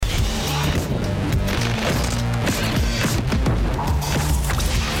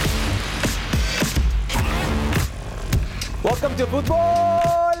to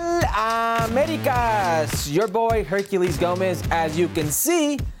Futbol Americas. Your boy, Hercules Gomez. As you can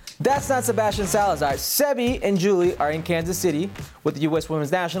see, that's not Sebastian Salazar. Sebi and Julie are in Kansas City with the U.S.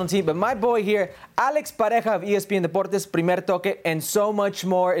 Women's National Team. But my boy here, Alex Pareja of ESPN Deportes, Primer Toque, and so much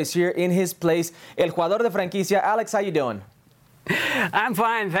more is here in his place. El jugador de franquicia. Alex, how you doing? I'm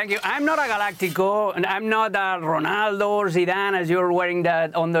fine, thank you. I'm not a Galactico, and I'm not a Ronaldo or Zidane as you're wearing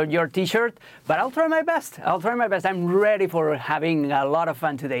that under your T-shirt, but I'll try my best. I'm ready for having a lot of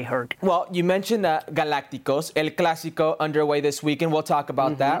fun today, Herc. Well, you mentioned Galacticos, El Clásico underway this weekend. We'll talk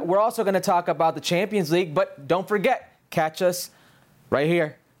about that. We're also going to talk about the Champions League, but don't forget, catch us right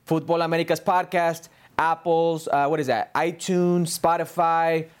here, Futbol Americas podcast, Apple's, iTunes,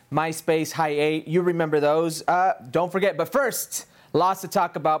 Spotify, MySpace, High 8. You remember those. Don't forget. But first, lots to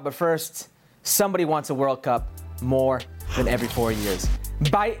talk about. But first, somebody wants a World Cup more than every 4 years.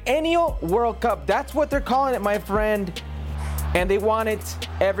 Biennial World Cup. That's what they're calling it, my friend. And they want it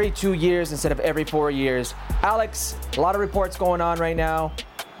every 2 years instead of every 4 years. Alex, a lot of reports going on right now.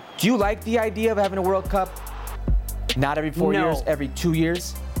 Do you like the idea of having a World Cup? Not every 4 years, every 2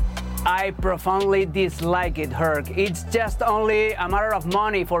 years? I profoundly dislike it, Herc. It's just only a matter of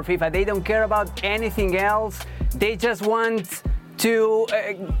money for FIFA. They don't care about anything else. They just want to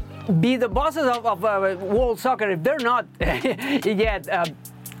be the bosses of world soccer. If they're not yet,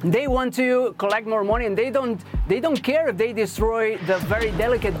 they want to collect more money, and they don't care if they destroy the very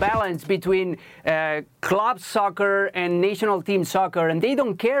delicate balance between club soccer and national team soccer, and they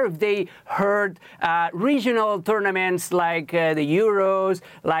don't care if they hurt regional tournaments like the Euros,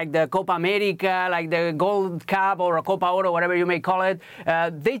 like the Copa America, like the Gold Cup or a Copa Oro, whatever you may call it.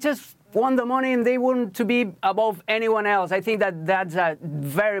 They just want the money, and they want to be above anyone else. I think that's a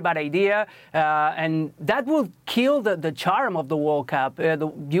very bad idea, and that will kill the charm of the World Cup.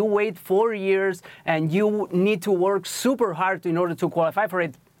 You wait 4 years, and you need to work super hard in order to qualify for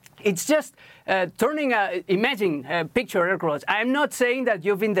it. It's just turning picture air quotes. I'm not saying that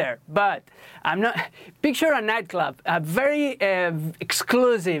you've been there, but picture a nightclub, a very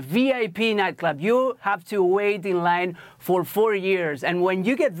exclusive VIP nightclub. You have to wait in line for 4 years. And when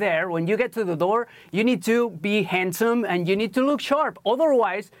you get there, when you get to the door, you need to be handsome and you need to look sharp.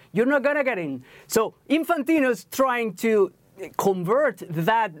 Otherwise, you're not going to get in. So Infantino's trying to convert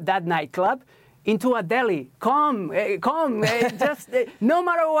that nightclub into a deli. Come, just no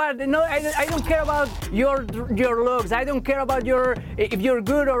matter what. No, I don't care about your looks. I don't care about if you're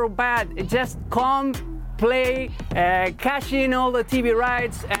good or bad. Just come, play, cash in all the TV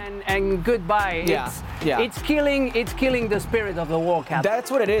rights, and goodbye. It's killing the spirit of the World Cup. That's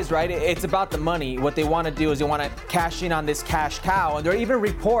what it is, right? It's about the money. What they want to do is they want to cash in on this cash cow, and there are even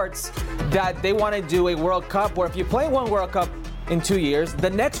reports that they want to do a World Cup where if you play one World Cup in 2 years, the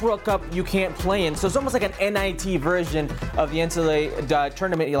next World Cup you can't play in. So it's almost like an NIT version of the NCAA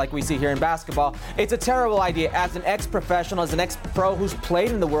tournament like we see here in basketball. It's a terrible idea. As an ex-professional, as an ex-pro who's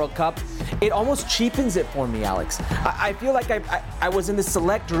played in the World Cup, it almost cheapens it for me, Alex. I feel like I was in the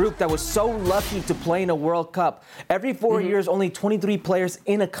select group that was so lucky to play in a World Cup. Every 4 years, only 23 players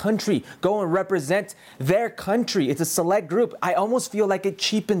in a country go and represent their country. It's a select group. I almost feel like it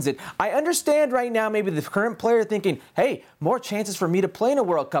cheapens it. I understand right now maybe the current player thinking, hey, more chances for me to play in a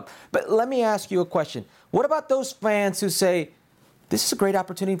World Cup. But let me ask you a question. What about those fans who say, this is a great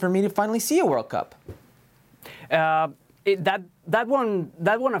opportunity for me to finally see a World Cup? That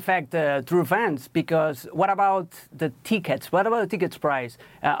won't affect true fans, because what about the tickets? What about the tickets price?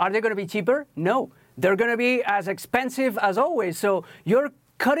 Are they going to be cheaper? No. They're going to be as expensive as always. So you're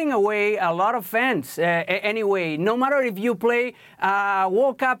cutting away a lot of fans anyway, no matter if you play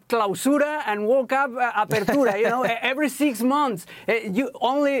World Cup Clausura and World Cup Apertura, every 6 months,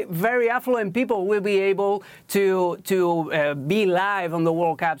 only very affluent people will be able to be live on the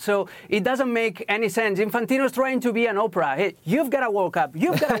World Cup. So it doesn't make any sense. Infantino's trying to be an Oprah. Hey, you've got a World Cup.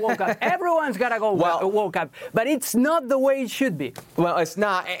 You've got a World Cup. Everyone's got a World Cup. But it's not the way it should be. Well, it's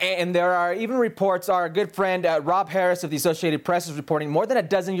not. And there are even reports, our good friend Rob Harris of the Associated Press is reporting more than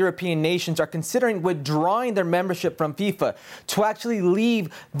a dozen European nations are considering withdrawing their membership from FIFA to actually leave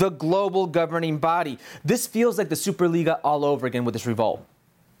the global governing body. This feels like the Superliga all over again with this revolt.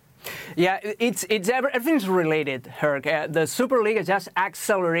 Yeah, everything's related, Herc. The Super League has just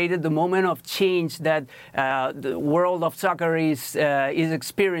accelerated the moment of change that the world of soccer is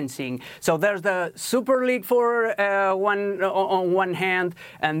experiencing. So there's the Super League on one hand,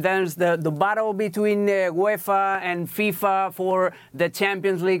 and there's the battle between UEFA and FIFA for the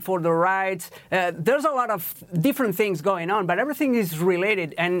Champions League for the rights. There's a lot of different things going on, but everything is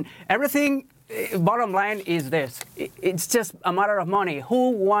related, and everything bottom line is this: it's just a matter of money.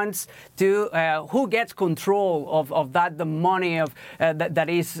 Who gets control of the money that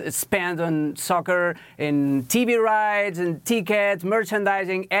is spent on soccer, in TV rights and tickets,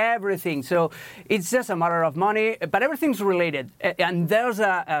 merchandising, everything. So it's just a matter of money, but everything's related. And there's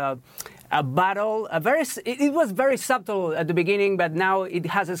a battle. It was very subtle at the beginning, but now it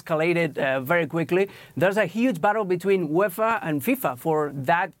has escalated very quickly. There's a huge battle between UEFA and FIFA for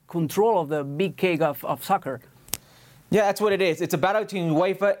that control of the big cake of soccer. Yeah, that's what it is. It's a battle between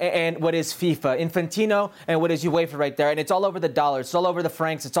UEFA and what is FIFA. Infantino and what is UEFA right there. And it's all over the dollars. It's all over the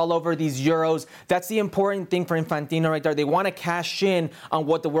francs. It's all over these euros. That's the important thing for Infantino right there. They want to cash in on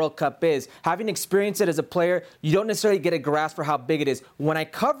what the World Cup is. Having experienced it as a player, you don't necessarily get a grasp for how big it is. When I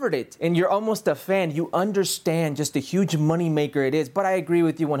covered it and you're almost a fan, you understand just a huge moneymaker it is. But I agree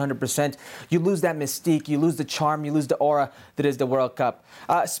with you 100%. You lose that mystique. You lose the charm. You lose the aura that is the World Cup.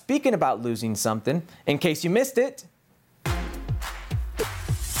 Speaking about losing something, in case you missed it,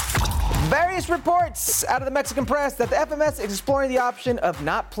 various reports out of the Mexican press that the FMS is exploring the option of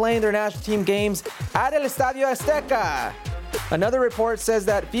not playing their national team games at El Estadio Azteca. Another report says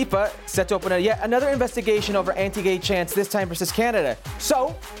that FIFA set to open yet another investigation over anti-gay chants, this time versus Canada.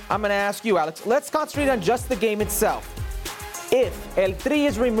 So, I'm going to ask you, Alex, let's concentrate on just the game itself. If El Tri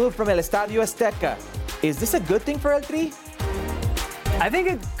is removed from El Estadio Azteca, is this a good thing for El Tri? I think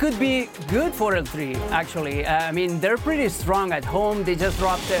it could be good for El Tri, actually. I mean, they're pretty strong at home. They just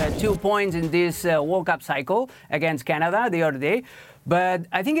dropped 2 points in this World Cup cycle against Canada the other day. But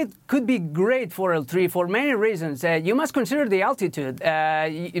I think it could be great for El Tri for many reasons. You must consider the altitude.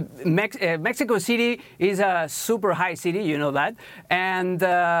 Mexico City is a super high city, you know that. And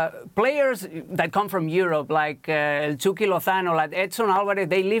players that come from Europe, like El Chucky Lozano, like Edson Alvarez,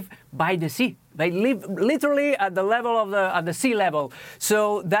 they live by the sea. They live literally at the level of the sea level.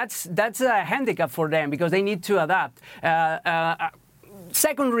 So that's a handicap for them because they need to adapt.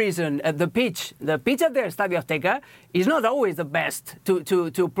 Second reason, the pitch. The pitch at the Estadio Azteca is not always the best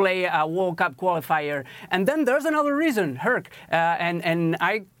to play a World Cup qualifier. And then there's another reason, Herc, and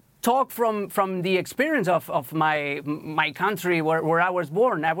I talk from the experience of my country where I was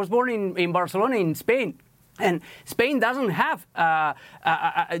born. I was born in Barcelona, in Spain. And Spain doesn't have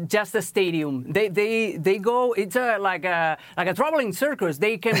just a stadium. They go. It's like a traveling circus.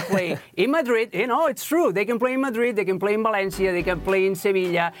 They can play in Madrid. You know, it's true. They can play in Madrid. They can play in Valencia. They can play in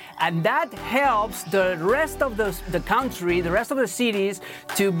Sevilla, and that helps the rest of the country, the rest of the cities,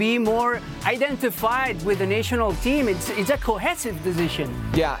 to be more identified with the national team. It's a cohesive decision.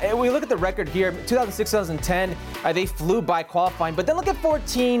 Yeah, and we look at the record here. 2006, 2010, they flew by qualifying. But then look at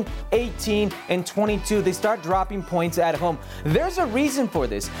 14, 18, and 22. They start dropping points at home. There's a reason for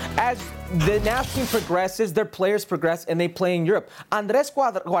this. As the national team progresses, their players progress, and they play in Europe. Andrés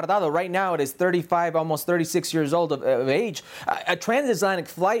Guardado, right now, it is 35, almost 36 years old of age. A transatlantic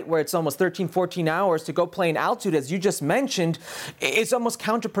flight where it's almost 13, 14 hours to go play in altitude, as you just mentioned, it's almost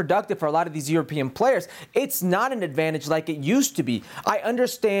counterproductive for a lot of these European players. It's not an advantage like it used to be. I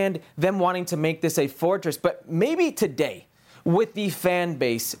understand them wanting to make this a fortress, but maybe today, with the fan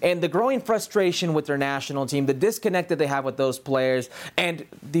base and the growing frustration with their national team, the disconnect that they have with those players, and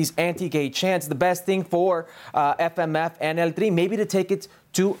these anti-gay chants, the best thing for FMF and El Tri, maybe to take it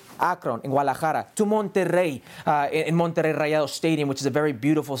to Akron in Guadalajara, to Monterrey, in Monterrey Rayados Stadium, which is a very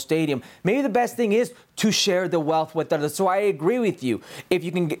beautiful stadium. Maybe the best thing is to share the wealth with others. So I agree with you. If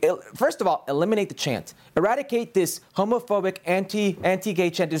you can, first of all, eliminate the chant. Eradicate this homophobic,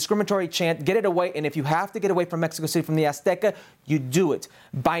 anti-gay chant, discriminatory chant, get it away. And if you have to get away from Mexico City, from the Azteca, you do it.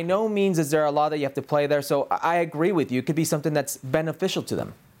 By no means is there a law that you have to play there. So I agree with you. It could be something that's beneficial to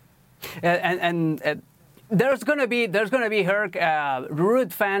them. There's gonna be Herc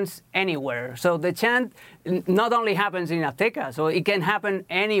rude fans anywhere. So the chant not only happens in Azteca, so it can happen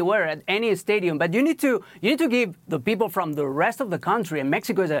anywhere at any stadium. But you need to give the people from the rest of the country, and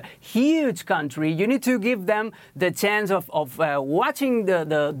Mexico is a huge country. You need to give them the chance of watching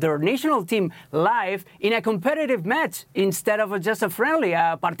their national team live in a competitive match instead of just a friendly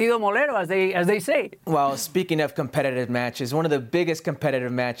partido molero, as they say. Well, speaking of competitive matches, one of the biggest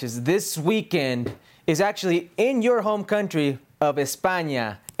competitive matches this weekend is actually in your home country of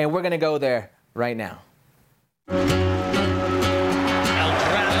España, and we're going to go there right now. El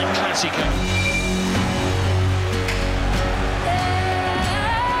Gran Clásico.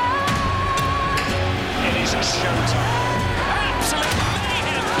 It is a showtime. Absolute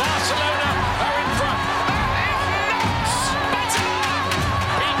mayhem. Barcelona are in front. That is nuts.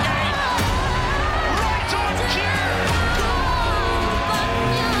 Piqué right on cue.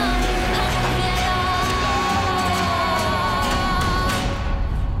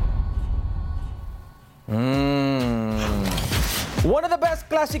 One of the best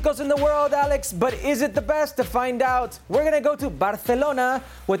Clásicos in the world, Alex, but is it the best? To find out, we're going to go to Barcelona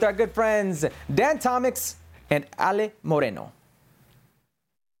with our good friends Dan Tomix and Ale Moreno.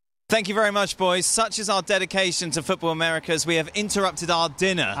 Thank you very much, boys. Such is our dedication to Futbol Americas. We have interrupted our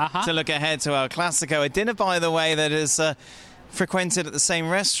dinner to look ahead to our Clásico. A dinner, by the way, that is frequented at the same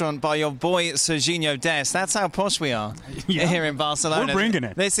restaurant by your boy Serginho Dest. That's how posh we are here in Barcelona. We're bringing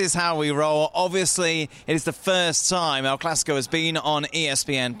it. This is how we roll. Obviously, it is the first time El Clásico has been on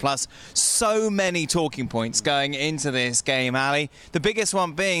ESPN+. So many talking points going into this game, Ali. The biggest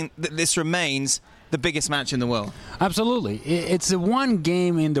one being that this remains the biggest match in the world. Absolutely. It's the one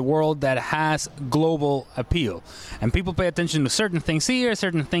game in the world that has global appeal. And people pay attention to certain things here,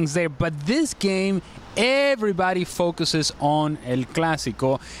 certain things there. But this game, everybody focuses on El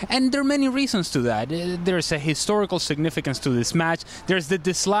Clásico. And there are many reasons to that. There's a historical significance to this match. There's the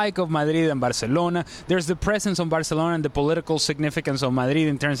dislike of Madrid and Barcelona. There's the presence of Barcelona and the political significance of Madrid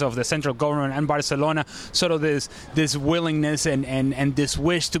in terms of the central government and Barcelona. Sort of this willingness and this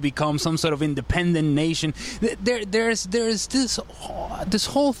wish to become some sort of independent nation. There's this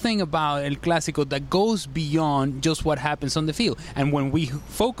whole thing about El Clásico that goes beyond just what happens on the field. And when we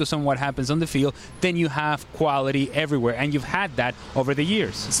focus on what happens on the field, then you have quality everywhere, and you've had that over the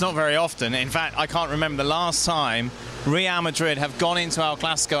years. It's not very often. In fact, I can't remember the last time Real Madrid have gone into El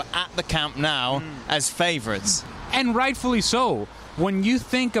Clásico at the Camp Nou as favourites. And rightfully so. When you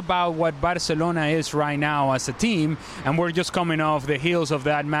think about what Barcelona is right now as a team, and we're just coming off the heels of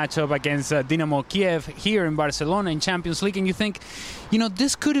that matchup against Dynamo Kiev here in Barcelona in Champions League, and you think,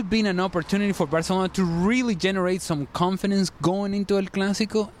 this could have been an opportunity for Barcelona to really generate some confidence going into El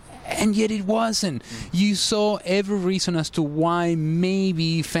Clásico. And yet it wasn't. You saw every reason as to why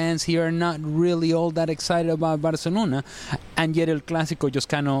maybe fans here are not really all that excited about Barcelona, and yet El Clásico just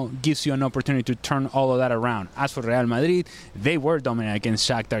kind of gives you an opportunity to turn all of that around. As for Real Madrid, they were dominant against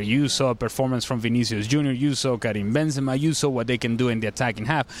Shakhtar. You saw a performance from Vinicius Jr., you saw Karim Benzema, you saw what they can do in the attacking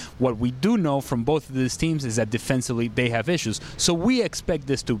half. What we do know from both of these teams is that defensively they have issues. So we expect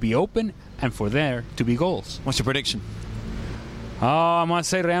this to be open and for there to be goals. What's your prediction? Oh, I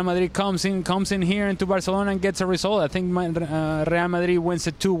must say Real Madrid comes in here into Barcelona and gets a result. I think Real Madrid wins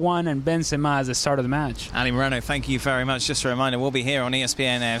it 2-1 and Benzema as the start of the match. Ali Moreno, thank you very much. Just a reminder, we'll be here on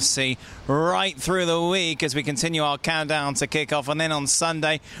ESPN FC right through the week as we continue our countdown to kick-off. And then on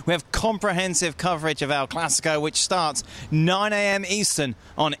Sunday, we have comprehensive coverage of El Clásico, which starts 9 a.m. Eastern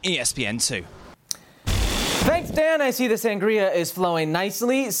on ESPN2. Thanks, Dan. I see the sangria is flowing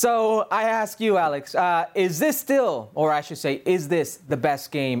nicely. So I ask you, Alex, is this still, or I should say, is this the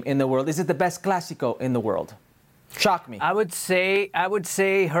best game in the world? Is it the best Clásico in the world? Shock me. I would say,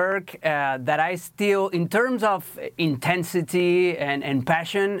 Herc, that I still, in terms of intensity and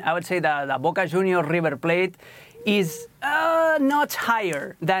passion, I would say that the Boca Juniors River Plate is not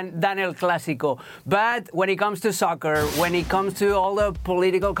higher than El Clásico. But when it comes to soccer, when it comes to all the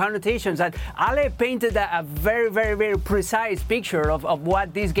political connotations, that Ale painted a very, very, very precise picture of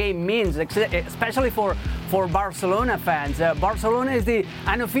what this game means, especially for Barcelona fans. Barcelona is the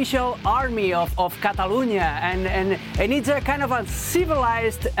unofficial army of Catalonia, and it's a kind of a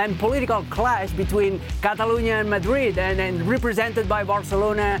civilized and political clash between Catalonia and Madrid, and represented by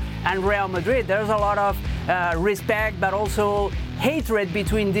Barcelona and Real Madrid. There's a lot of respect, but also hatred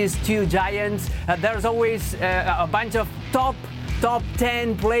between these two giants. There's always a bunch of top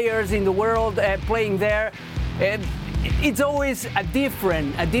 10 players in the world playing there. It's always a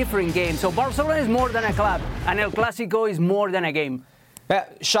different game. So Barcelona is more than a club, and El Clásico is more than a game.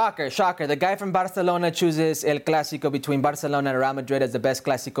 Shocker. The guy from Barcelona chooses El Clásico between Barcelona and Real Madrid as the best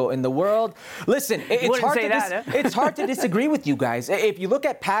Clásico in the world. Listen, it's hard to disagree with you guys. If you look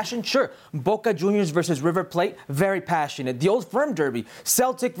at passion, sure, Boca Juniors versus River Plate, very passionate. The Old Firm Derby,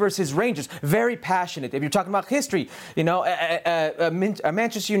 Celtic versus Rangers, very passionate. If you're talking about history,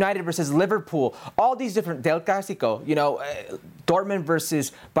 Manchester United versus Liverpool, all these different Del Clásico, Dortmund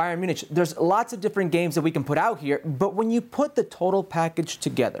versus Bayern Munich. There's lots of different games that we can put out here, but when you put the total package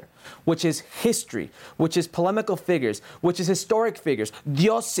together, which is history, which is polemical figures, which is historic figures,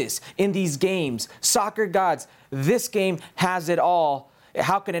 dioses in these games, soccer gods, this game has it all.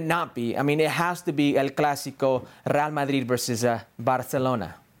 How can it not be? I mean, it has to be El Clásico, Real Madrid versus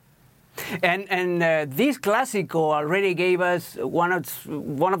Barcelona. And this Clásico already gave us one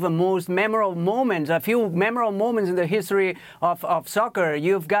of the most memorable moments, a few memorable moments in the history of soccer.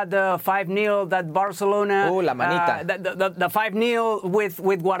 You've got the 5-0 that Barcelona, la manita. The 5-0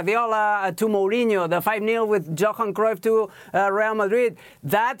 with Guardiola to Mourinho, the 5-0 with Johan Cruyff to Real Madrid.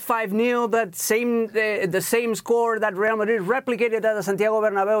 That 5-0, the same score that Real Madrid replicated at the Santiago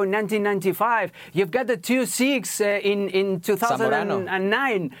Bernabeu in 1995. You've got the 2-6 in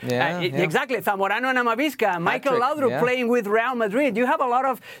 2009. Exactly, Zamorano and Amavisca. Michael Laudrup playing with Real Madrid. You have a lot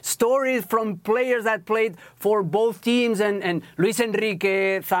of stories from players that played for both teams, and Luis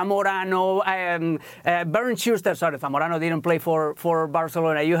Enrique, Zamorano, Bernd Schuster. Sorry, Zamorano didn't play for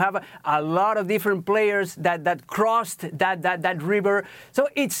Barcelona. You have a lot of different players that crossed that river. So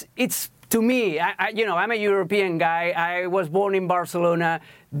it's to me, I'm a European guy. I was born in Barcelona.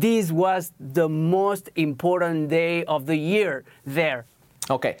 This was the most important day of the year there.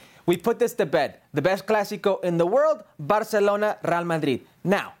 Okay, we put this to bed. The best Clásico in the world, Barcelona, Real Madrid.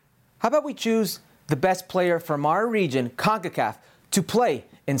 Now, how about we choose the best player from our region, CONCACAF, to play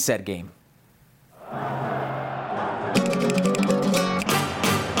in said game?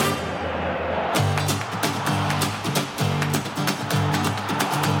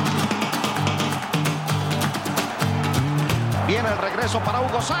 Viene el regreso para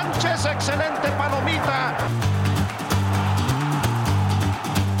Hugo Sánchez, excelente palomita.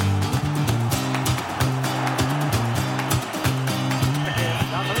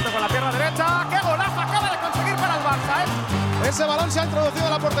 Lanzamiento con la pierna derecha, qué golazo acaba de conseguir para el Barça, ¿eh? Ese balón se ha introducido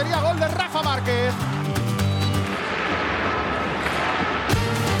en la portería, gol de Rafa Márquez.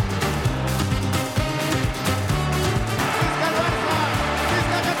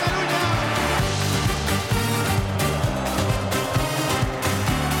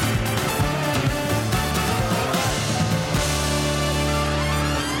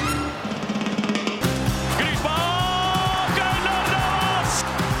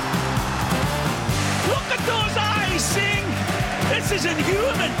 This is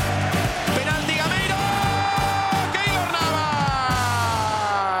inhuman. Penalti Gameiro. Keylor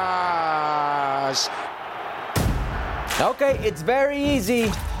Navas. Okay, it's very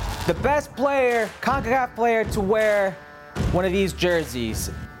easy. The best player, CONCACAF player, to wear one of these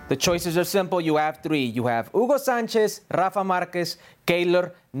jerseys. The choices are simple. You have three. You have Hugo Sánchez, Rafa Márquez,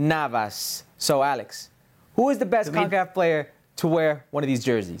 Keylor Navas. So, Alex, who is the best CONCACAF player to wear one of these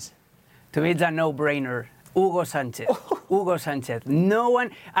jerseys? To me, it's a no-brainer. Hugo Sánchez. Hugo Sánchez. No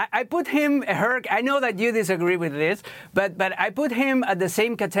one. I put him, Herc, I know that you disagree with this, but I put him at the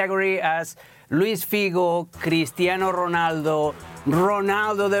same category as Luis Figo, Cristiano Ronaldo,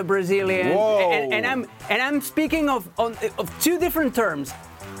 Ronaldo the Brazilian. And I'm speaking of two different terms.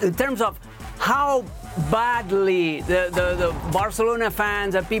 In terms of how badly the Barcelona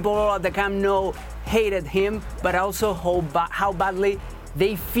fans and people at the Camp Nou hated him, but also how badly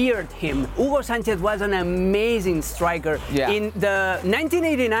they feared him. Hugo Sánchez was an amazing striker. Yeah. In the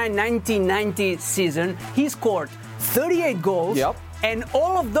 1989-1990 season, he scored 38 goals. Yep. And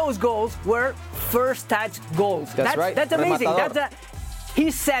all of those goals were first touch goals. That's right. That's amazing. Rematador. He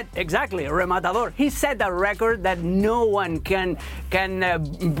set, exactly, rematador. He set a record that no one can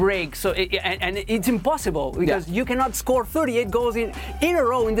break. So and it's impossible because you cannot score 38 goals in a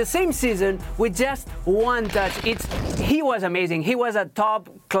row in the same season with just one touch. He was amazing. He was a top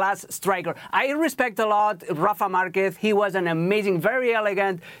class striker. I respect a lot Rafa Márquez. He was an amazing, very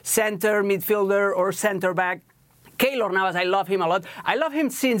elegant center midfielder or center back. Keylor Navas, I love him a lot. I love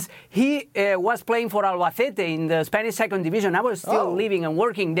him since he was playing for Albacete in the Spanish second division. I was still living and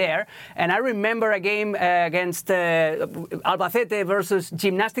working there. And I remember a game against Albacete versus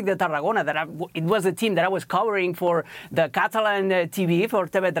Gimnàstic de Tarragona. It was the team that I was covering for the Catalan TV, for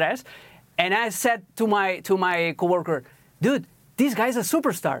TV3. And I said to my coworker, dude, this guy's a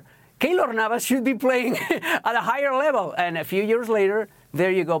superstar. Keylor Navas should be playing at a higher level. And a few years later, there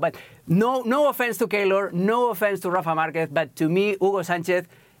you go. But no offense to Keylor, no offense to Rafa Márquez, but to me, Hugo Sánchez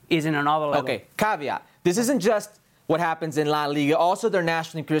is in another level. Okay, caveat. This isn't just what happens in La Liga, also their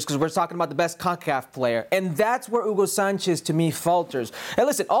national careers, because we're talking about the best CONCACAF player. And that's where Hugo Sánchez, to me, falters. And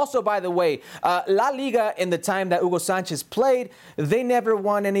listen, also, by the way, La Liga, in the time that Hugo Sánchez played, they never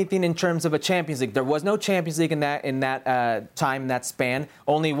won anything in terms of a Champions League. There was no Champions League in that time, that span.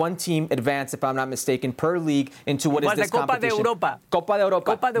 Only one team advanced, if I'm not mistaken, per league into what is this competition. Copa de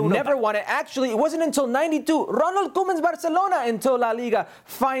Europa. Never won it. Actually, it wasn't until 92, Ronald Koeman's Barcelona, until La Liga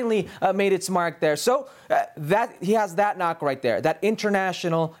finally made its mark there. So that he has that knock right there, that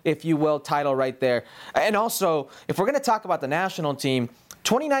international, if you will, title right there. And also, if we're going to talk about the national team,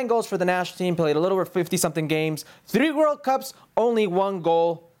 29 goals for the national team, played a little over 50-something games, 3 World Cups, only 1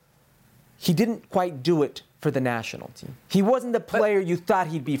 goal. he didn't quite do it for the national team. He wasn't the player you thought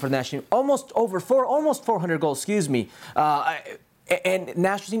he'd be for the national team. Almost 400 goals, and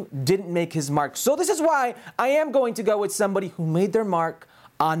national team didn't make his mark. So this is why I am going to go with somebody who made their mark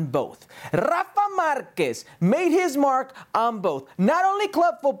on both. Rafa Marquez made his mark on both. Not only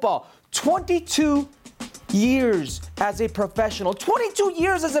club football, 22 years as a professional. 22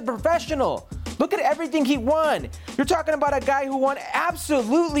 years as a professional. Look at everything he won. You're talking about a guy who won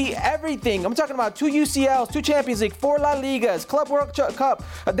absolutely everything. I'm talking about 2 UCLs, 2 Champions League, 4 La Ligas, Club World Cup.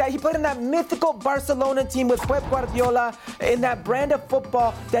 That he played in that mythical Barcelona team with Pep Guardiola in that brand of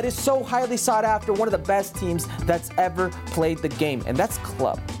football that is so highly sought after, one of the best teams that's ever played the game. And that's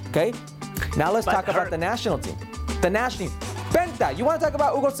club, okay? Now let's talk about the national team. The national team. Penta. You want to talk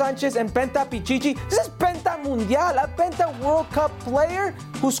about Hugo Sanchez and Penta Pichichi? This is Penta Mundial, a Penta World Cup player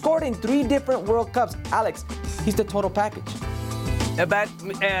who scored in 3 different World Cups. Alex, he's the total package. But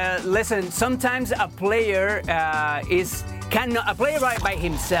listen, sometimes a player by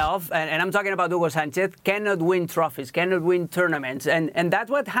himself, and I'm talking about Hugo Sanchez, cannot win trophies, cannot win tournaments. And that's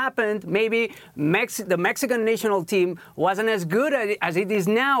what happened. Maybe the Mexican national team wasn't as good as it is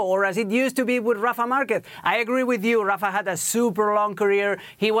now or as it used to be with Rafa Marquez. I agree with you. Rafa had a super long career.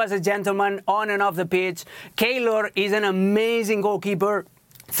 He was a gentleman on and off the pitch. Keylor is an amazing goalkeeper.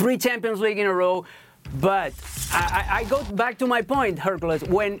 3 Champions League in a row. But I go back to my point, Hercules.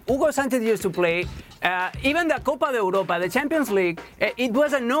 When Hugo Sanchez used to play, even the Copa de Europa, the Champions League, it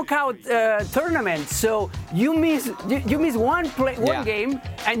was a knockout tournament. So you miss one game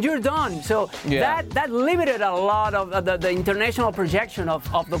and you're done. So that limited a lot of the international projection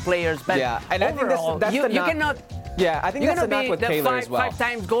of the players. But and overall, I think you cannot. Yeah, I think that's the knock with Keylor as well. 5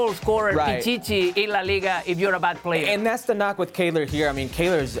 times goal scorer, Pichichi in La Liga, if you're a bad player. And that's the knock with Keylor here. I mean,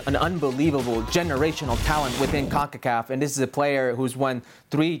 Keylor is an unbelievable generational talent within CONCACAF, and this is a player who's won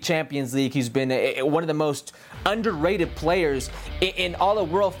 3 Champions League. He's been one of the most underrated players in all of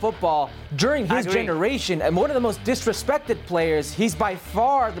world football during his generation, and one of the most disrespected players. He's by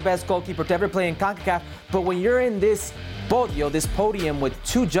far the best goalkeeper to ever play in CONCACAF. But when you're in this podium with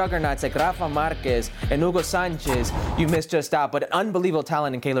 2 juggernauts like Rafa Marquez and Hugo Sanchez, you missed just out. But an unbelievable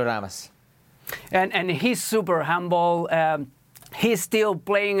talent in Keylor Navas. And he's super humble. He's still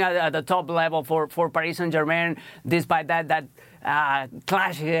playing at the top level for Paris Saint-Germain, despite that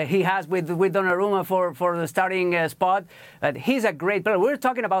clash he has with Donnarumma for the starting spot. But he's a great player. We're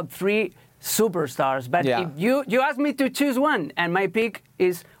talking about 3 superstars. But if you ask me to choose one, and my pick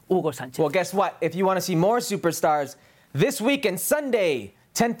is Hugo Sanchez. Well, guess what? If you want to see more superstars, this weekend, Sunday,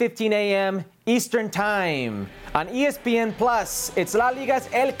 10:15 a.m. Eastern Time on ESPN Plus. It's La Liga's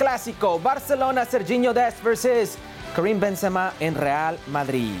El Clásico. Barcelona, Serginho Dest versus Karim Benzema in Real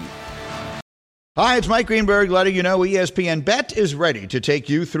Madrid. Hi, it's Mike Greenberg letting you know ESPN Bet is ready to take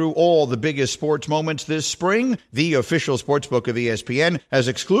you through all the biggest sports moments this spring. The official sportsbook of ESPN has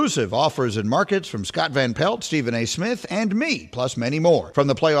exclusive offers and markets from Scott Van Pelt, Stephen A. Smith, and me, plus many more. From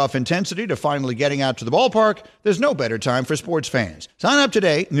the playoff intensity to finally getting out to the ballpark, there's no better time for sports fans. Sign up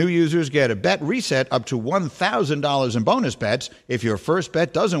today. New users get a bet reset up to $1,000 in bonus bets if your first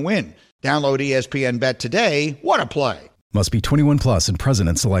bet doesn't win. Download ESPN Bet today. What a play. Must be 21 plus and present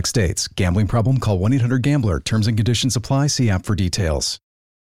in select states. Gambling problem? Call 1-800-GAMBLER. Terms and conditions apply. See app for details.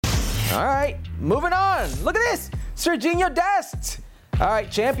 All right, moving on. Look at this. Serginho Dest. All right,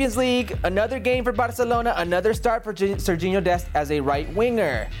 Champions League. Another game for Barcelona. Another start for Serginho Dest as a right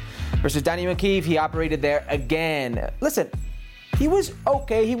winger. Versus Danny McKeeve, he operated there again. Listen, he was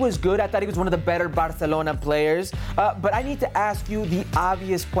okay. He was good. I thought he was one of the better Barcelona players. But I need to ask you the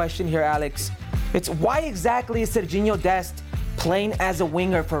obvious question here, Alex. It's why exactly is Serginho Dest playing as a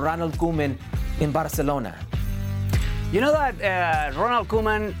winger for Ronald Koeman in Barcelona? You know that Ronald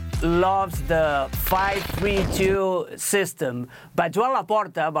Koeman loves the 5-3-2 system, but Joan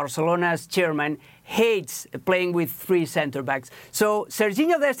Laporta, Barcelona's chairman, hates playing with 3 center-backs. So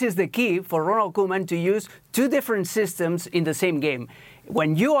Serginho Dest is the key for Ronald Koeman to use 2 different systems in the same game.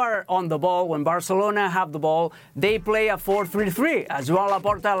 When you are on the ball, when Barcelona have the ball, they play a 4-3-3, as Joan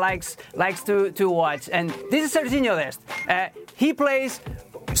Laporta likes to watch. And this is Serginho Dest. He plays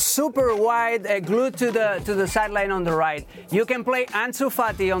super wide, glued to the sideline on the right. You can play Ansu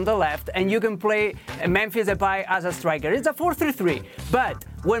Fati on the left, and you can play Memphis Depay as a striker. It's a 4-3-3. But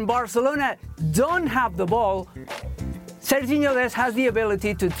when Barcelona don't have the ball, Serginho Dest has the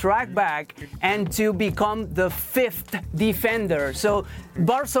ability to track back and to become the 5th defender. So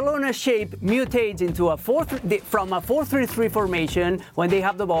Barcelona's shape mutates into from a 4-3-3 formation when they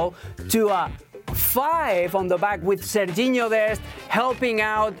have the ball to a 5 on the back with Serginho Dest helping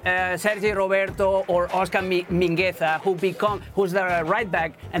out Sergi Roberto or Oscar Mingueza, who's the right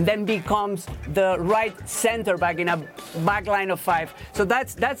back and then becomes the right center back in a back line of 5. So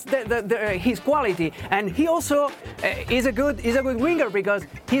that's his quality, and he also is a good winger because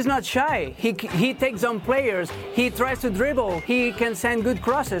he's not shy. He takes on players. He tries to dribble. He can send good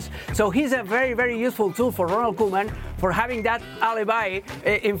crosses. So he's a very, very useful tool for Ronald Koeman for having that alibi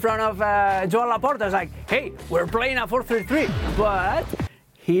in front of Joan Laporta. It's like, hey, we're playing a 4-3-3, but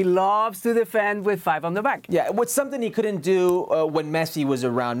he loves to defend with 5 on the back. Yeah, what's something he couldn't do when Messi was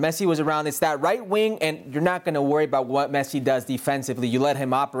around. Messi was around, it's that right wing, and you're not going to worry about what Messi does defensively. You let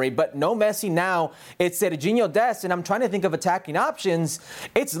him operate. But no Messi now. It's Serginho Dest, and I'm trying to think of attacking options.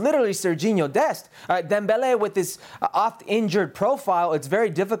 It's literally Serginho Dest. Dembele with this oft-injured profile, it's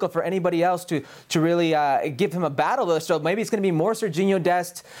very difficult for anybody else to really give him a battle. So maybe it's going to be more Serginho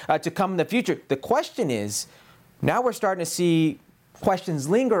Dest to come in the future. The question is, now we're starting to see questions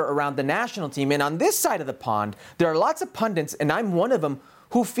linger around the national team. And on this side of the pond, there are lots of pundits, and I'm one of them,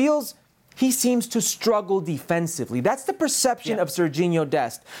 who feels he seems to struggle defensively. That's the perception of Serginho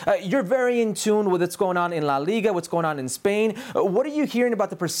Dest. You're very in tune with what's going on in La Liga, what's going on in Spain. What are you hearing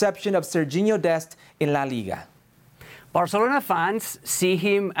about the perception of Serginho Dest in La Liga? Barcelona fans see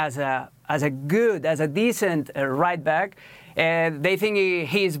him as a decent right back. They think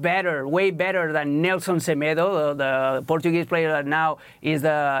he's better, way better than Nelson Semedo, the Portuguese player that now is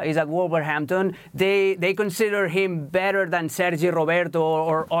at Wolverhampton. They consider him better than Sergi Roberto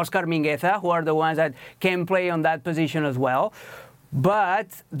or Oscar Mingueza, who are the ones that can play on that position as well. But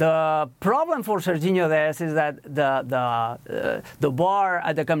the problem for Serginho Dest is that the bar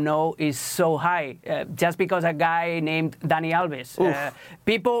at the Camp Nou is so high. Just because a guy named Dani Alves,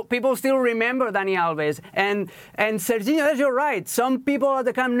 people still remember Dani Alves, and Serginho Dest, you're right. Some people at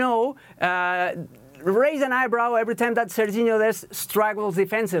the Camp Nou raise an eyebrow every time that Serginho Dest struggles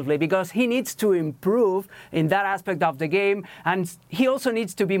defensively because he needs to improve in that aspect of the game, and he also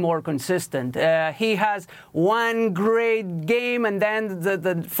needs to be more consistent. He has one great game and then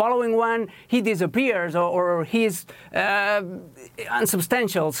the following one he disappears or he's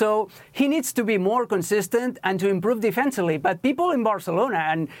unsubstantial. So he needs to be more consistent and to improve defensively. But people in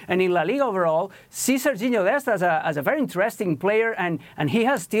Barcelona and in La Liga overall see Serginho Dest as a very interesting player, and he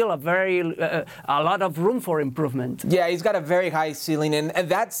has still a lot of room for improvement. Yeah, he's got a very high ceiling, and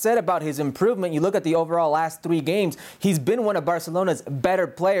that said about his improvement, you look at the overall last 3 games, he's been one of Barcelona's better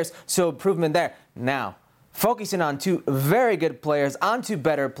players, so improvement there. Now, focusing on 2 very good players, on 2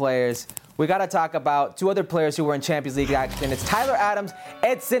 better players, we got to talk about 2 other players who were in Champions League action. It's Tyler Adams,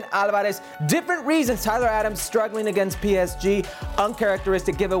 Edson Alvarez. Different reasons. Tyler Adams struggling against PSG,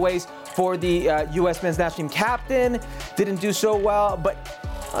 uncharacteristic giveaways for the U.S. men's national team captain. Didn't do so well, but,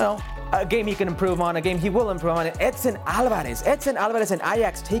 well, a game he can improve on, a game he will improve on. Edson Alvarez and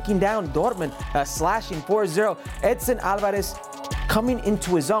Ajax taking down Dortmund, slashing 4-0. Edson Alvarez coming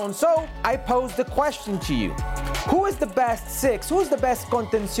into his own. So I pose the question to you. Who is the best 6? Who is the best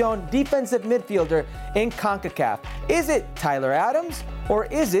contención defensive midfielder in CONCACAF? Is it Tyler Adams or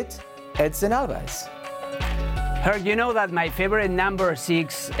is it Edson Alvarez? Herc, you know that my favorite number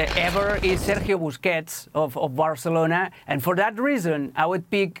 6 ever is Sergio Busquets of Barcelona, and for that reason, I would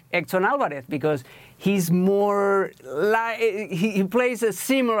pick Edson Alvarez because he's more like he plays a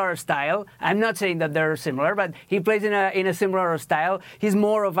similar style. I'm not saying that they're similar, but he plays in a similar style. He's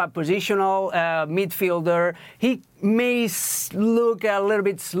more of a positional midfielder. He may look a little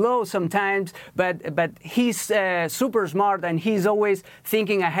bit slow sometimes, but he's super smart and he's always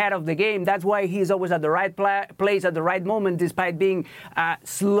thinking ahead of the game. That's why he's always at the right place at the right moment, despite being a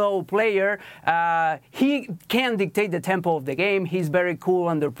slow player. He can dictate the tempo of the game. He's very cool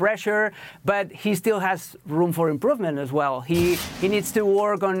under pressure, but he still has room for improvement as well. He needs to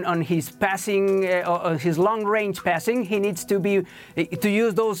work on his passing, on his long-range passing. He needs to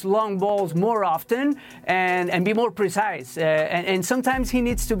use those long balls more often and be more precise. And sometimes he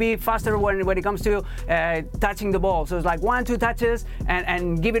needs to be faster when it comes to touching the ball. So it's like 1-2 touches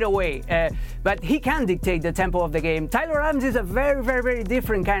and give it away. But he can dictate the tempo of the game. Tyler Adams is a very, very, very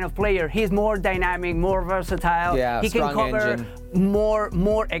different kind of player. He's more dynamic, more versatile. Yeah, he can cover engine.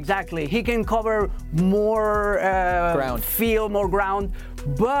 more exactly. He can cover more ground. field, more ground.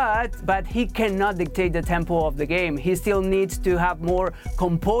 but he cannot dictate the tempo of the game. He still needs to have more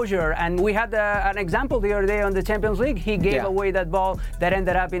composure. And we had an example the other day on the Champions League. He gave away that ball that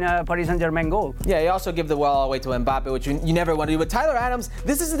ended up in a Paris Saint-Germain goal. Yeah, he also gave the ball away to Mbappe, which you never want to do. But Tyler Adams,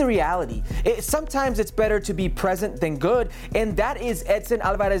 this is the reality. Sometimes it's better to be present than good, and that is Edson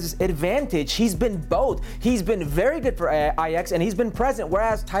Alvarez's advantage. He's been both. He's been very good for Ajax, and he's been present,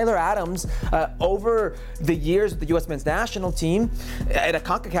 whereas Tyler Adams, over the years with the U.S. men's national team, at a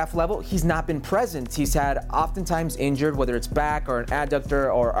CONCACAF level, he's not been present. He's had oftentimes injured, whether it's back or an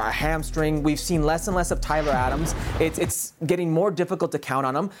adductor or a hamstring. We've seen less and less of Tyler Adams. It's getting more difficult to count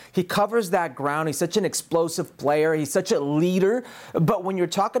on him. He covers that ground. He's such an explosive player. He's such a leader. But when you're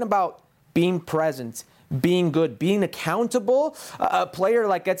talking about being present, being good, being accountable, a player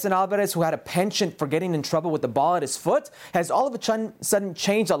like Edson Alvarez, who had a penchant for getting in trouble with the ball at his foot, has all of a sudden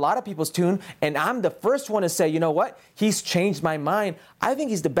changed a lot of people's tune. And I'm the first one to say, you know what? He's changed my mind. I think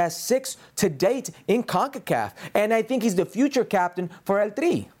he's the best 6 to date in CONCACAF. And I think he's the future captain for El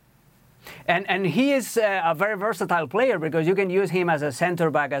Tri. And he is a very versatile player because you can use him as a center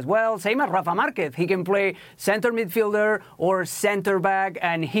back as well. Same as Rafa Marquez. He can play center midfielder or center back,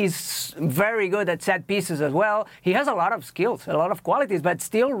 and he's very good at set pieces as well. He has a lot of skills, a lot of qualities, but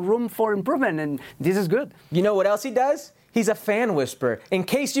still room for improvement, and this is good. You know what else he does? He's a fan whisperer. In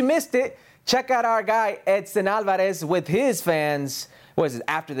case you missed it, check out our guy Edson Alvarez with his fans. What is it,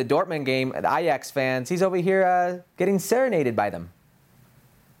 after the Dortmund game, the Ajax fans. He's over here getting serenaded by them.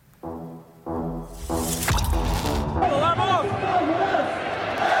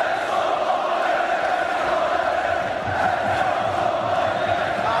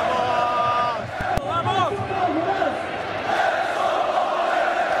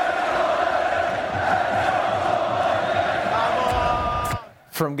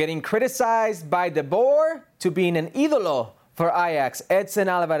 From getting criticized by De Boer to being an ídolo for Ajax, Edson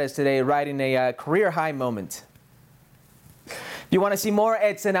Alvarez today riding a career-high moment. If you want to see more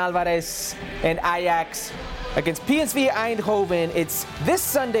Edson Alvarez and Ajax against PSV Eindhoven, it's this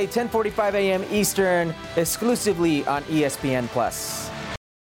Sunday, 10:45 a.m. Eastern, exclusively on ESPN+.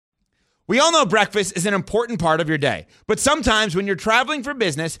 We all know breakfast is an important part of your day, but sometimes when you're traveling for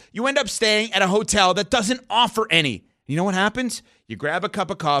business, you end up staying at a hotel that doesn't offer any. You know what happens? You grab a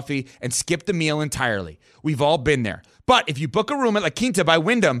cup of coffee and skip the meal entirely. We've all been there. But if you book a room at La Quinta by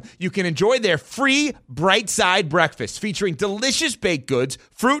Wyndham, you can enjoy their free Bright Side breakfast featuring delicious baked goods,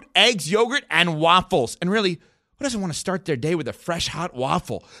 fruit, eggs, yogurt, and waffles. And really, who doesn't want to start their day with a fresh, hot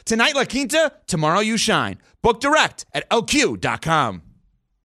waffle? Tonight, La Quinta, tomorrow you shine. Book direct at lq.com.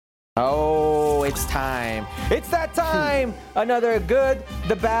 Oh, it's time. It's that time. Another good,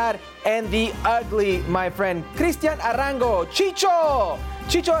 the bad, and the ugly, my friend. Cristian Arango, Chicho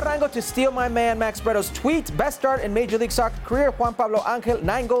Arango to steal my man Max Bretto's tweet. Best start in Major League Soccer career. Juan Pablo Angel,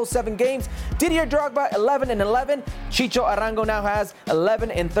 9 goals, 7 games. Didier Drogba, 11-11. Chicho Arango now has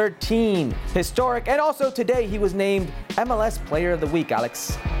 11-13. Historic. And also today he was named MLS Player of the Week,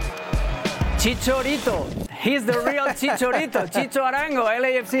 Alex. Chicharito. He's the real Chicharito. Chicho Arango.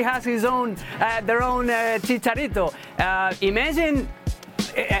 LAFC has their own Chicharito. Imagine,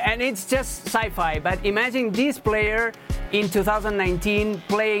 and it's just sci-fi, but imagine this player in 2019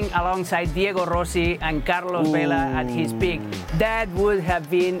 playing alongside Diego Rossi and Carlos Vela at his peak. That would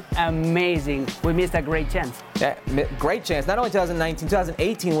have been amazing. We missed a great chance. Yeah, great chance. Not only 2019,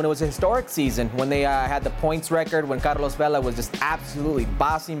 2018 when it was a historic season, when they had the points record, when Carlos Vela was just absolutely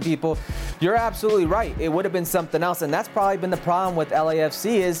bossing people. You're absolutely right. It would have been something else, and that's probably been the problem with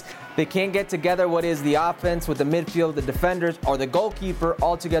LAFC is they can't get together what is the offense with the midfield, the defenders, or the goalkeeper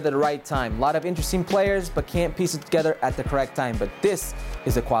all together at the right time. A lot of interesting players, but can't piece it together at the correct time. But this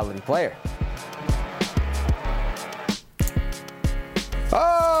is a quality player.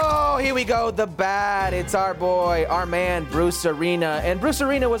 Oh, here we go, the bad. It's our boy, our man, Bruce Arena. And Bruce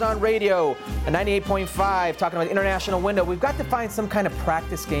Arena was on radio, a 98.5, talking about the international window. We've got to find some kind of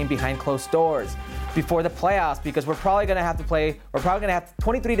practice game behind closed doors before the playoffs because we're probably going to have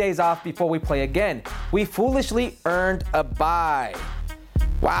 23 days off before we play again. We foolishly earned a bye.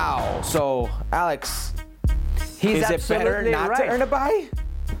 Wow. So, Alex, is it better not to earn a bye?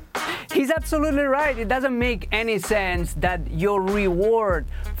 He's absolutely right. It doesn't make any sense that your reward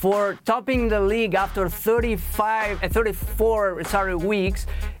for topping the league after 34 weeks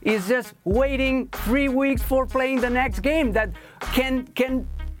is just waiting 3 weeks for playing the next game. That can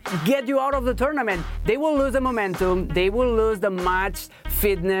get you out of the tournament. They will lose the momentum. They will lose the match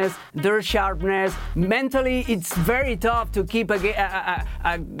fitness, their sharpness. Mentally, it's very tough to keep a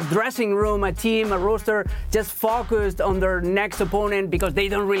dressing room, a team, a roster just focused on their next opponent because they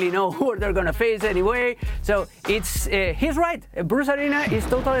don't really know who they're going to face anyway. So it's he's right. Bruce Arena is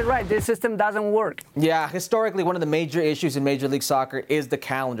totally right. This system doesn't work. Yeah, historically, one of the major issues in Major League Soccer is the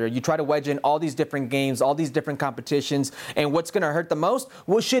calendar. You try to wedge in all these different games, all these different competitions, and what's going to hurt the most?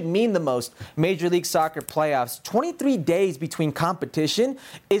 What should mean the most? Major League Soccer playoffs. 23 days between competition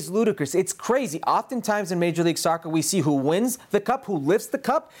is ludicrous. It's crazy. Oftentimes in Major League Soccer, we see who wins the cup, who lifts the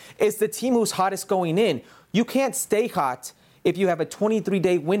cup, is the team who's hottest going in. You can't stay hot if you have a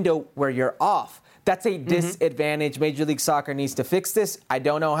 23-day window where you're off. That's a disadvantage. Major League Soccer needs to fix this. I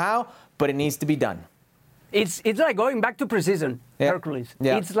don't know how, but it needs to be done. It's like going back to precision, Hercules.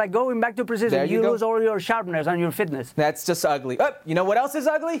 Yeah. It's like going back to precision. There you lose all your sharpness and your fitness. That's just ugly. Oh, you know what else is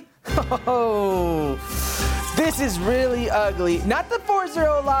ugly? Oh, this is really ugly. Not the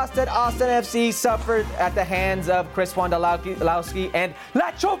 4-0 loss that Austin FC suffered at the hands of Chris Wondolowski and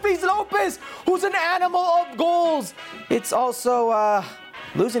Lachofis Lopez, who's an animal of goals. It's also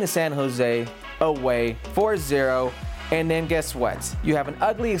losing to San Jose away 4-0. And then guess what? You have an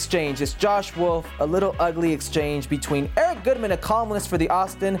ugly exchange. It's Josh Wolf, a little ugly exchange between Eric Goodman, a columnist for the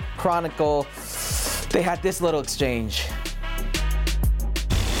Austin Chronicle. They had this little exchange.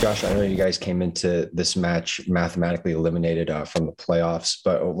 Josh, I know you guys came into this match mathematically eliminated from the playoffs,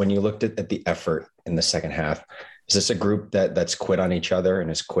 but when you looked at the effort in the second half, is this a group that's quit on each other and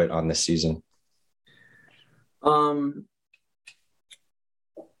has quit on this season?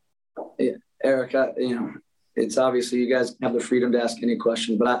 Eric, it's obviously you guys have the freedom to ask any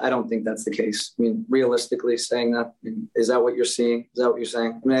question, but I don't think that's the case. I mean, realistically saying that, is that what you're seeing? Is that what you're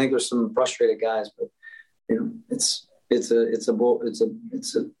saying? I mean, I think there's some frustrated guys, but it's a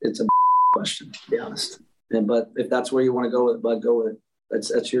question, to be honest. But if that's where you want to go with it, bud, go with it.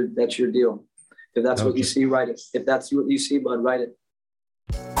 That's your deal. If that's what you see, write it. If that's what you see, bud, write it.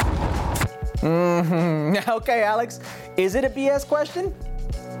 Okay, Alex, is it a BS question?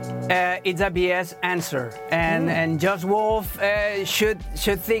 It's a BS answer, and Josh Wolf should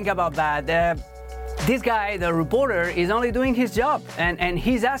think about that. This guy, the reporter, is only doing his job, and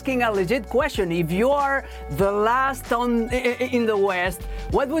he's asking a legit question. If you are the last in the West,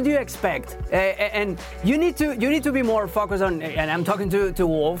 what would you expect? And you need to be more focused on. And I'm talking to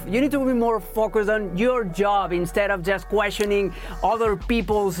Wolf. You need to be more focused on your job instead of just questioning other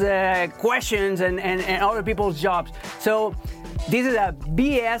people's questions and other people's jobs. So. This is a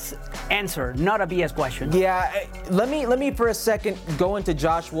BS answer, not a BS question. Yeah, let me for a second go into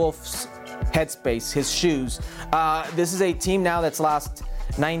Josh Wolf's headspace, his shoes. This is a team now that's lost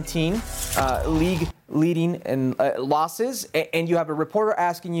 19 league leading in losses, and you have a reporter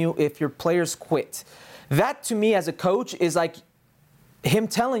asking you if your players quit. That to me as a coach is like him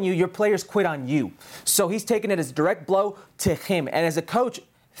telling you your players quit on you. So he's taking it as a direct blow to him. And as a coach,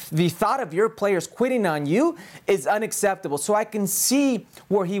 the thought of your players quitting on you is unacceptable. So I can see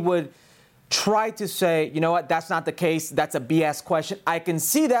where he would try to say, you know what, that's not the case. That's a BS question. I can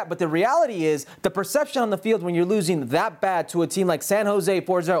see that, but the reality is the perception on the field when you're losing that bad to a team like San Jose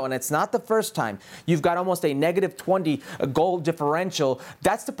 4-0, and it's not the first time, you've got almost a negative 20 goal differential.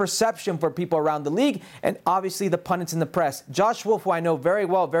 That's the perception for people around the league, and obviously the pundits in the press. Josh Wolf, who I know very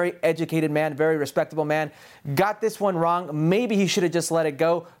well, very educated man, very respectable man, got this one wrong. Maybe he should have just let it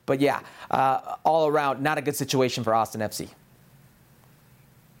go, but yeah, all around, not a good situation for Austin FC.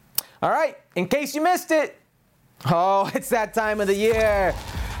 All right, in case you missed it, it's that time of the year.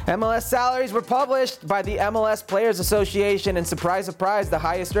 MLS salaries were published by the MLS Players Association, and surprise, surprise, the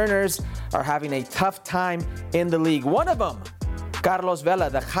highest earners are having a tough time in the league. One of them, Carlos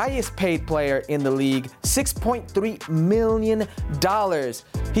Vela, the highest paid player in the league, $6.3 million.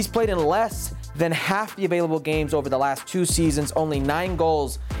 He's played in less than half the available games over the last 2 seasons, only 9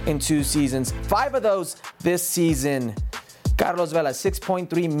 goals in 2 seasons, 5 of those this season. Carlos Vela,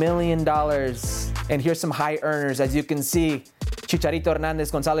 $6.3 million. And here's some high earners. As you can see, Chicharito Hernandez,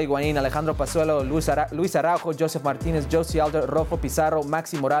 Gonzalo Higuaín, Alejandro Pazuello, Luis Araujo, Joseph Martinez, Josie Aldo, Rolfo Pizarro,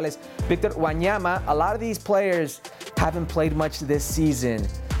 Maxi Morales, Victor Wanyama. A lot of these players haven't played much this season.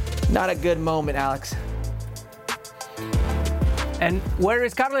 Not a good moment, Alex. And where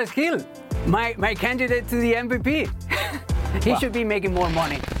is Carlos Gil, my candidate to the MVP? He should be making more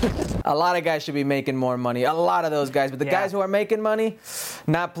money. A lot of guys should be making more money. A lot of those guys. But the guys who are making money,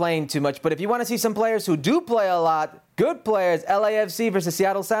 not playing too much. But if you want to see some players who do play a lot, good players, LAFC versus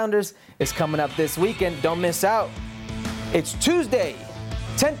Seattle Sounders is coming up this weekend. Don't miss out. It's Tuesday,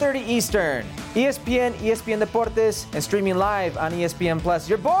 10:30 Eastern, ESPN, ESPN Deportes, and streaming live on ESPN Plus.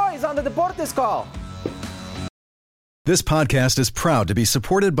 Your boys on the Deportes call. This podcast is proud to be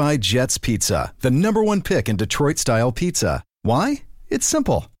supported by Jets Pizza, the #1 pick in Detroit-style pizza. Why? It's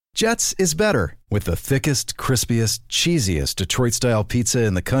simple. Jets is better. With the thickest, crispiest, cheesiest Detroit-style pizza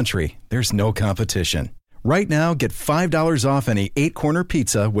in the country, there's no competition. Right now, get $5 off any 8-corner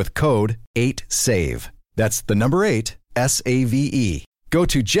pizza with code 8SAVE. That's the number 8, SAVE. Go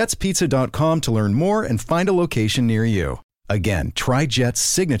to jetspizza.com to learn more and find a location near you. Again, try Jet's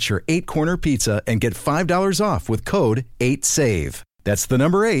signature 8-corner pizza and get $5 off with code 8SAVE. That's the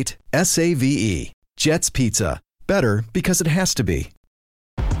number 8, SAVE. Jet's Pizza. Better because it has to be.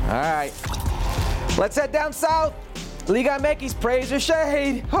 All right. Let's head down south. Liga MX, praise or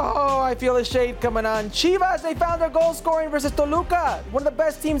shade? Oh, I feel the shade coming on. Chivas, they found their goal scoring versus Toluca, one of the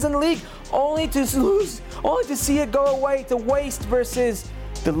best teams in the league, only to lose, only to see it go away to waste versus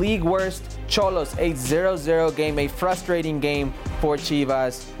the league worst Xolos. A 0-0 game, a frustrating game for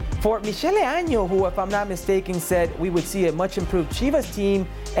Chivas. For Michele Año, who, if I'm not mistaken, said we would see a much improved Chivas team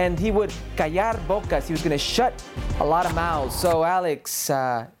and he would callar bocas. He was going to shut a lot of mouths. So, Alex,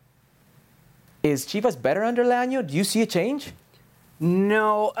 is Chivas better under Leaño? Do you see a change?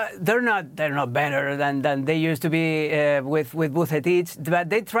 No, they're not better than they used to be with Vucetich, but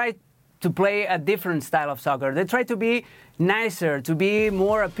they try to play a different style of soccer. They try to be nicer, to be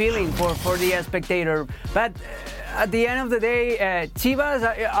more appealing for the spectator. But at the end of the day, Chivas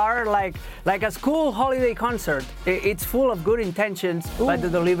are like a school holiday concert. It's full of good intentions, but the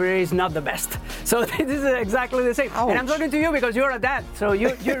delivery is not the best. So this is exactly the same. Ouch. And I'm talking to you because you're a dad, so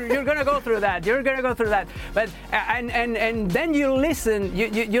you're gonna go through that. You're gonna go through that. But and then you listen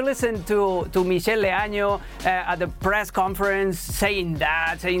to Michel Leaño at the press conference saying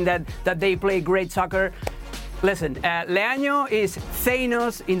that they play great soccer. Listen, Leaño is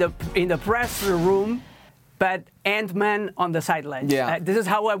Thanos in the press room, but Ant-Man on the sideline. Yeah. This is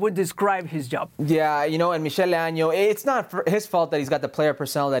how I would describe his job. Yeah, and Michel Leaño, it's not his fault that he's got the player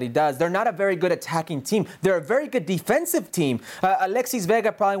personnel that he does. They're not a very good attacking team. They're a very good defensive team. Alexis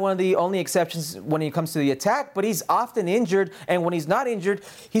Vega, probably one of the only exceptions when it comes to the attack, but he's often injured, and when he's not injured,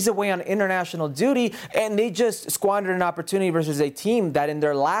 he's away on international duty, and they just squandered an opportunity versus a team that in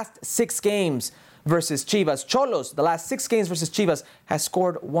their last 6 games versus Chivas, Xolos, the last 6 games versus Chivas, has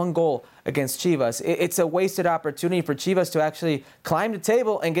scored 1 goal against Chivas. It's a wasted opportunity for Chivas to actually climb the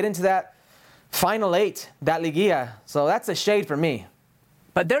table and get into that final 8, that Liguilla. So that's a shade for me.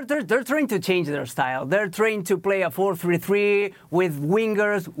 But they're trying to change their style. They're trying to play a 4-3-3 with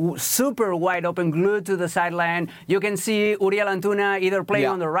wingers super wide open, glued to the sideline. You can see Uriel Antuna either playing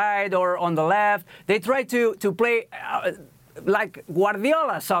on the right or on the left. They try to play like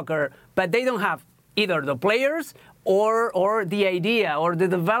Guardiola soccer, but they don't have either the players or the idea or the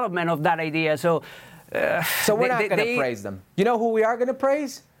development of that idea. So we're not going to praise them. You know who we are going to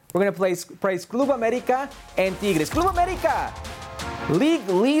praise? We're going to praise Club America and Tigres. Club America, league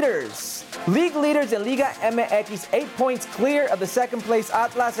leaders in Liga MX, 8 points clear of the second place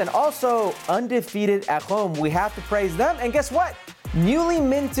Atlas, and also undefeated at home. We have to praise them. And guess what? Newly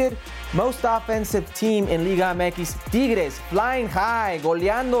minted most offensive team in Liga MX, Tigres, flying high,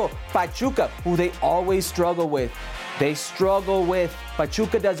 goleando Pachuca, who they always struggle with.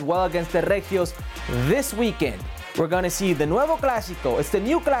 Pachuca does well against the Regios this weekend. We're going to see the nuevo Clásico. It's the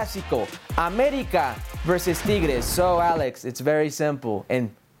new Clásico, America versus Tigres. So, Alex, it's very simple.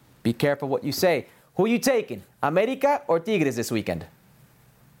 And be careful what you say. Who are you taking, America or Tigres this weekend?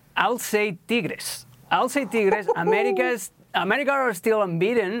 I'll say Tigres. America are still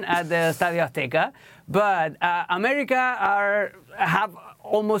unbeaten at the Estadio Azteca, but America have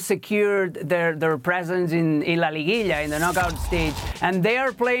almost secured their presence in La Liguilla, in the knockout stage, and they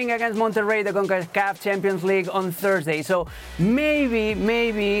are playing against Monterrey, the CONCACAF Champions League, on Thursday. So maybe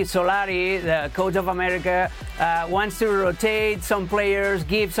Solari, the coach of America, wants to rotate some players,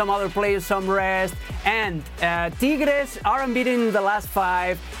 give some other players some rest, and Tigres are unbeaten in the last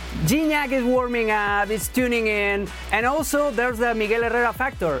 5. Gignac is warming up, is tuning in, and also there's the Miguel Herrera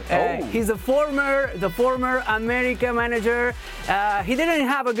factor. He's the former America manager. He didn't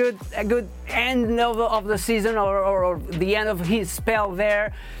have a good end of the season or the end of his spell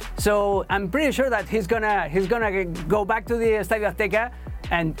there. So I'm pretty sure that he's gonna go back to the Estadio Azteca.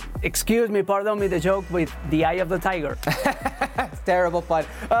 And pardon me the joke with the eye of the tiger. It's terrible fun.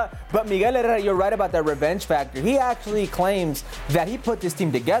 But Miguel Herrera, you're right about the revenge factor. He actually claims that he put this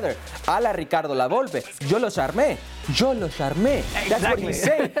team together. A la Ricardo Lavolpe. Yo los armé. Exactly. That's what he's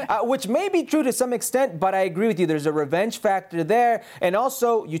saying. Which may be true to some extent, but I agree with you. There's a revenge factor there. And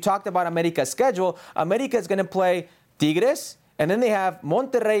also, you talked about America's schedule. America is going to play Tigres and then they have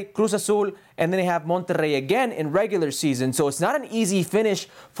Monterrey, Cruz Azul, and then they have Monterrey again in regular season. So it's not an easy finish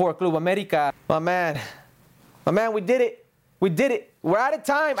for Club America. My man, we did it. We did it. We're out of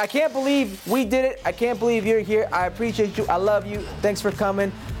time. I can't believe we did it. I can't believe you're here. I appreciate you. I love you. Thanks for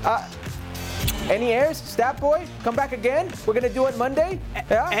coming. Any airs? Stat Boy? Come back again? We're going to do it Monday?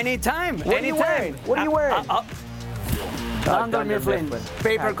 Yeah? Anytime. What are you wearing? What are you wearing? Dunder Mifflin,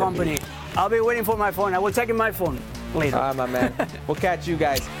 paper company. I'll be waiting for my phone. I will check in my phone later. All right, my man. We'll catch you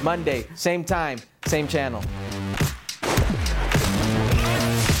guys Monday, same time, same channel.